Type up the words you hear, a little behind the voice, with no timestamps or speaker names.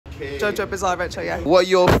Okay. JoJo Bizarre Adventure, yeah. What are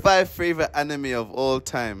your 5 favorite anime of all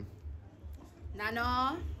time?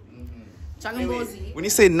 Nana, Dragon Ball Z. When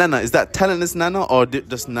you say Nana, is that Talentless Nana or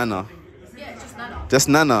just Nana? Yeah, just Nana. Just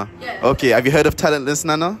Nana? Yeah. Okay, have you heard of Talentless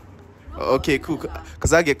Nana? Okay, cool.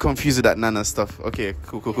 Because I get confused with that Nana stuff. Okay,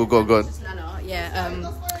 cool. Go on. Just Nana,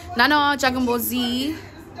 yeah. Nana, Dragon Ball Z,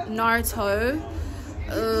 Naruto,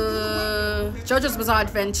 JoJo's Bizarre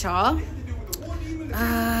Adventure,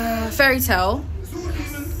 Fairy Tail,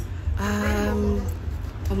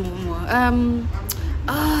 one more.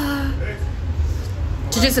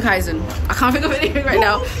 Jujutsu Kaisen. I can't think of anything right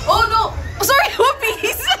now. Oh no! Sorry, One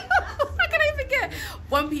Piece. How can I forget?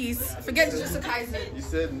 One Piece. Forget Jujutsu Kaisen. You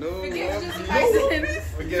said no. Forget Jujutsu Kaisen.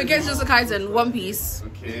 Forget Jujutsu Kaisen. One Piece.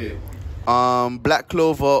 Okay. Black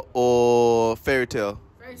Clover or Fairy Tail?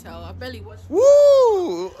 Fairy Tail. I barely watched.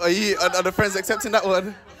 Woo! Are the friends accepting that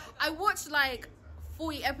one? I watched like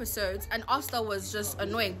 40 episodes and Asta was just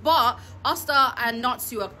annoying. But Asta and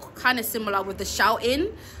Natsu are kind of similar with the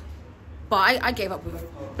shouting. But I gave up with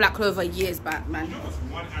Black Clover years back, man.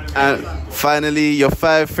 And finally, your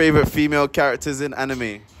 5 favorite female characters in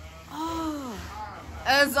anime. Oh,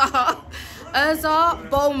 Urza,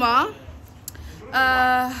 Bulma,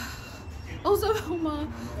 also Bulma,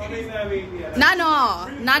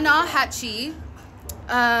 Nana, Hachi.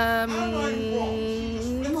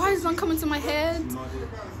 Why is one coming to my head?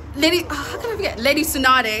 How can I forget? Lady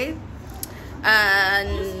Tsunade.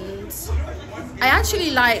 And I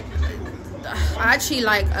actually like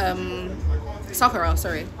Sakura,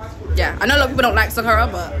 sorry. Yeah, I know a lot of people don't like Sakura,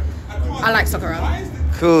 but I like Sakura.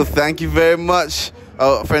 Cool, thank you very much.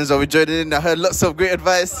 Oh, friends, I've enjoyed it. I heard lots of great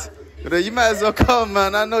advice. You might as well come,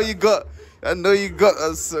 man. I know you got a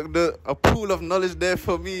pool of knowledge there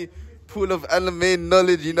for me. Pool of anime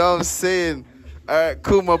knowledge, you know what I'm saying? Alright,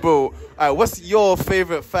 cool, my bro. Alright, what's your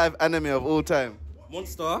favorite 5 anime of all time?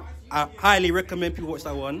 Monster. I highly recommend people watch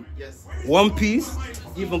that one. Yes. One Piece.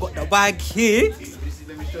 Even got the bag here.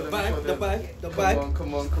 The bag.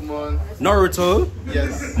 Come on. Naruto.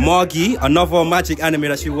 Yes. Magi, another magic anime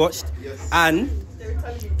that she watched. Yes. And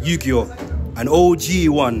Yu-Gi-Oh! An OG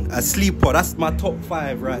one. A sleeper. That's my top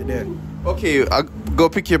 5 right there. Okay, I'll go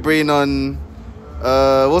pick your brain on...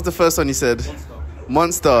 what's the first one you said?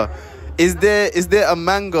 Monster. Is there a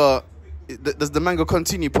manga? Does the manga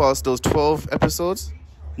continue past those 12 episodes?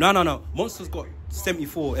 No. Monster's got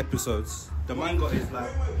 74 episodes. The manga is like...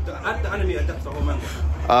 The anime adapts the whole manga.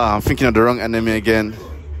 I'm thinking of the wrong anime again.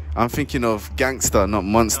 I'm thinking of Gangster, not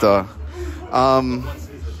Monster. What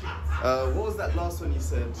was that last one you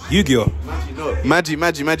said? Yu-Gi-Oh!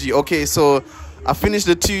 Magi. Okay, so I finished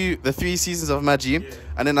the 3 seasons of Magi,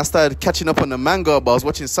 and then I started catching up on the manga, but I was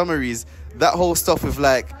watching summaries. That whole stuff with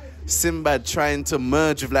like Sinbad trying to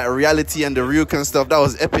merge with like reality and the Ryukan stuff, that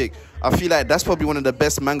was epic. I feel like that's probably one of the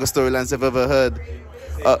best manga storylines I've ever heard.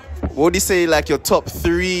 What would you say like your top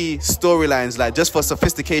 3 storylines, like just for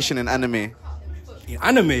sophistication in anime? In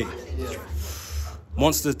anime? Yeah.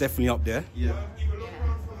 Monster's definitely up there. Yeah.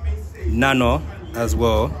 Nano as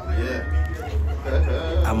well. Yeah.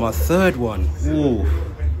 And my third one. Ooh,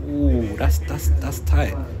 that's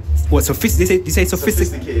tight. What, sophisticated? You say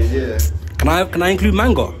sophisticated? Yeah. Can I include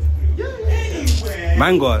manga? Yeah.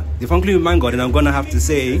 Manga. If I include manga, then I'm gonna have to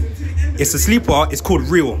say it's a sleeper. It's called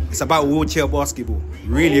Real. It's about wheelchair basketball.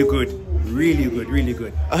 Really good.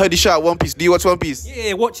 I heard you shout One Piece. Do you watch One Piece?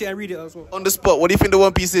 Yeah, watch it and read it as well. On the spot, what do you think the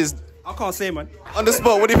One Piece is? I can't say, man. On the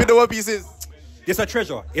spot, what do you think the One Piece is? It's a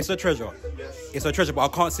treasure. It's a treasure, but I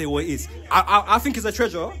can't say what it is. I think it's a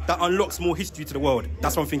treasure that unlocks more history to the world.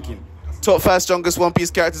 That's what I'm thinking. Top 5 strongest One Piece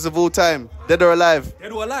characters of all time. Dead or alive?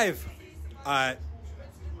 Dead or alive?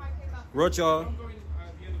 Roger,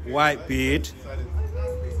 Whitebeard.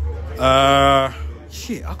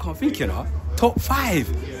 Shit, I can't think, you know. Top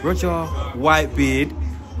 5. Roger, Whitebeard.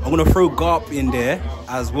 I'm going to throw Garp in there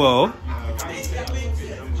as well.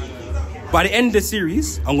 By the end of the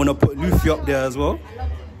series, I'm going to put Luffy up there as well.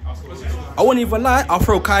 I won't even lie, I'll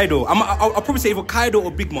throw Kaido. I'll probably say either Kaido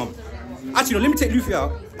or Big Mom. Actually, no, let me take Luffy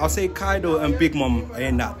out. I'll say Kaido and Big Mom are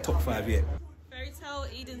in that top 5 yet. Fairy Tail,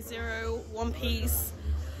 Eden Zero, One Piece,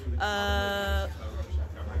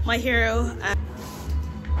 My Hero, and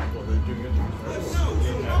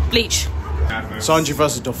Bleach. Sanji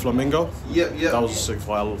versus the Flamingo. Yeah. That was a sick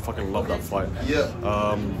fight. I fucking love that fight. Yeah.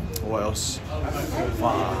 What else?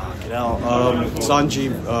 Fucking hell. Sanji.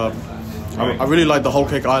 I really like the Whole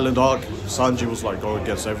Cake Island arc. Sanji was like going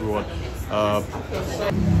against everyone.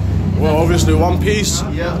 Well, obviously One Piece.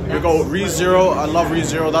 Yeah. We got ReZero. I love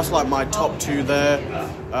ReZero. That's like my top 2 there.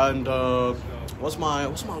 And what's my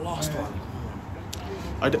last one?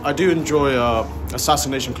 I do enjoy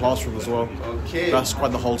Assassination Classroom as well. Okay. That's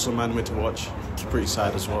quite the wholesome anime to watch. It's pretty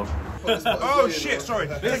sad as well. Oh shit, sorry.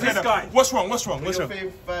 This guy. What's wrong? What's your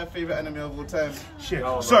favorite anime of all time? Shit.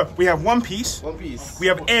 So, we have One Piece. One Piece. We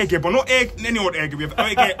have Airgear, but not any old Airgear. We have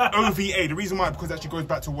Airgear OVA. The reason why, because it actually goes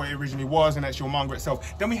back to what it originally was and actually manga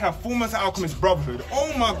itself. Then we have Fullmetal Alchemist Brotherhood.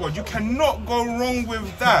 Oh my god, you cannot go wrong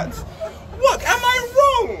with that. What? Am I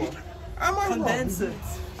wrong? Am I wrong?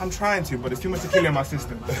 I'm trying to, but there's too much to kill in my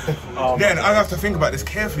system. Then I have to think about this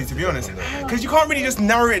carefully, to be honest, because you can't really just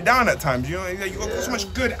narrow it down at times. You know, you've got so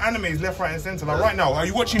much good animes left, right, and center. Like right now, are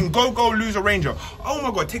you watching Go Go Loser Ranger? Oh my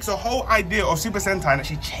god, it takes a whole idea of Super Sentai and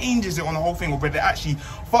actually changes it on the whole thing, where they're actually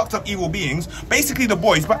fucked up evil beings, basically the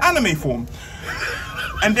boys, but anime form.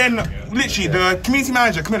 And then, literally, the community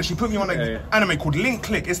manager, Camilla, she put me on an anime called Link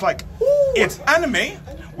Click. It's like, it's anime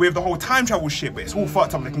with the whole time travel shit, but it's all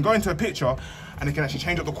fucked up. They can go into a picture and they can actually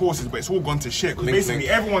change up the courses, but it's all gone to shit. Because basically,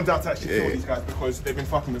 everyone's out to actually kill these guys because they've been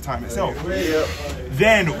fucking with time itself.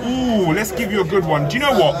 Then, ooh, let's give you a good one. Do you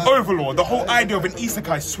know what? Overlord, the whole idea of an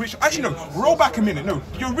isekai switch. Actually, no, roll back a minute. No,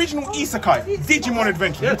 the original isekai, Digimon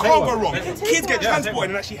Adventure. You can't go wrong. Kids get transported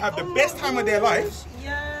and actually have the best time of their lives.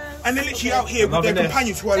 And they're literally out here with their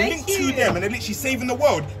companions who are linked to them, and they're literally saving the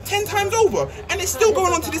world 10 times over. And it's still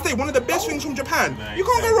going on to this day. One of the best things from Japan. You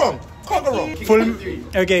can't go wrong. Can't go wrong.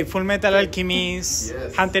 Fullmetal Alchemist,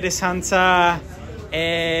 Hunter x Hunter,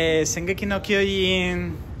 Shingeki no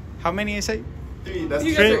Kyojin. How many is it? 3. That's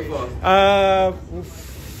 3.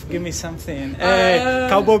 Give me something.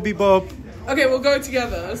 Cowboy Bebop. Okay, we'll go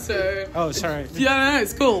together. So. Oh, sorry. Yeah, no,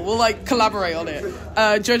 it's cool. We'll like collaborate on it.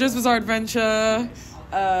 JoJo's Bizarre Adventure.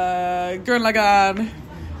 Gurren Lagann,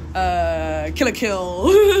 Kill la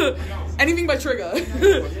Kill, anything by Trigger.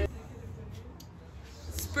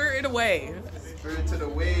 Spirited Away. Spirited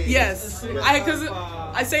Away. Yes,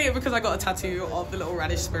 I say it because I got a tattoo of the little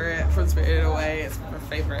radish spirit from Spirited Away. It's my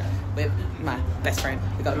favorite with my best friend.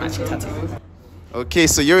 We got a matching tattoo. Okay,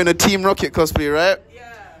 so you're in a Team Rocket cosplay, right?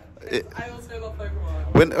 Yeah. I also love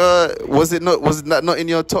Pokemon. When was that not in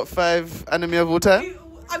your top 5 anime of all time?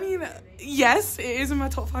 I mean, yes, it is in my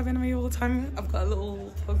top 5 anime all the time. I've got a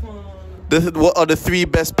little Pokemon. What are the 3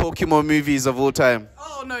 best Pokemon movies of all time?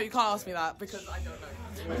 Oh no, you can't ask me that because I don't know.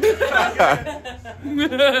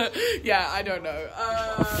 Yeah, I don't know.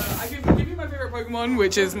 I can give you my favorite Pokemon,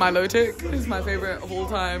 which is Milotic. Is my favorite of all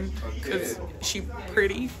time because she's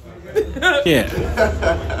pretty. Yeah.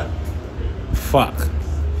 Fuck.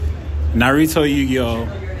 Naruto, Yu-Gi-Oh,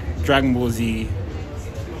 Dragon Ball Z.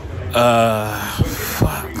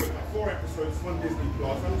 Fuck.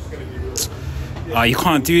 Oh, you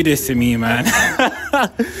can't do this to me, man.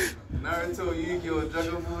 Naruto, Yu-Gi-Oh,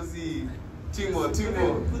 Dragon Ball Z. 2 more.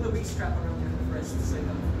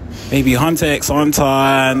 Maybe Hunter x Hunter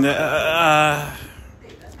and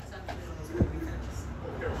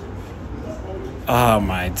oh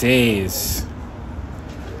my days.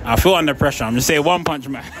 I feel under pressure. I'm just saying One Punch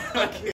Man.